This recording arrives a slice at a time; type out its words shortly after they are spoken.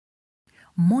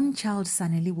Moonchild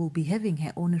Sanelly will be having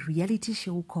her own reality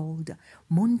show called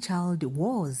Moonchild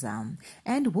Woza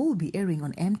and will be airing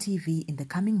on MTV in the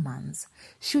coming months.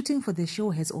 Shooting for the show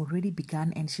has already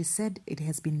begun and she said it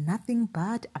has been nothing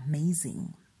but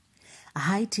amazing.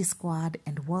 Hi T-Squad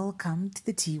and welcome to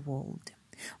the T-World.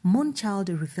 Moonchild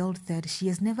revealed that she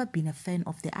has never been a fan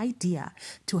of the idea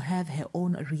to have her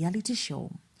own reality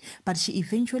show. But she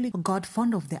eventually got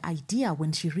fond of the idea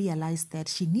when she realized that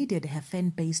she needed her fan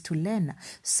base to learn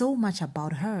so much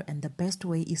about her, and the best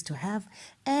way is to have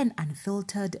an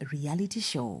unfiltered reality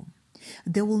show.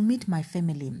 They will meet my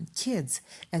family, kids,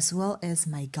 as well as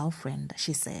my girlfriend,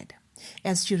 she said,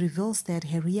 as she reveals that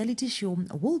her reality show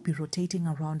will be rotating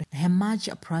around her much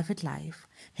private life,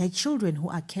 her children who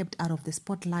are kept out of the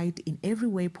spotlight in every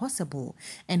way possible,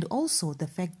 and also the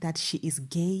fact that she is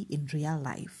gay in real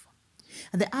life.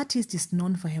 The artist is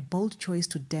known for her bold choice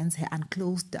to dance her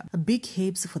unclothed big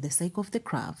hips for the sake of the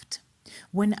craft.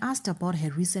 When asked about her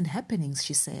recent happenings,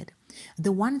 she said,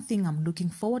 "The one thing I'm looking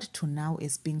forward to now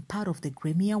is being part of the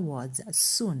Grammy Awards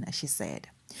soon," she said.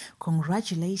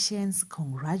 Congratulations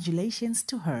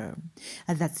to her.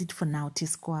 That's it for now,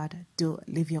 T-Squad. Do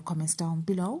leave your comments down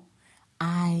below.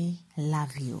 I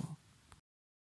love you.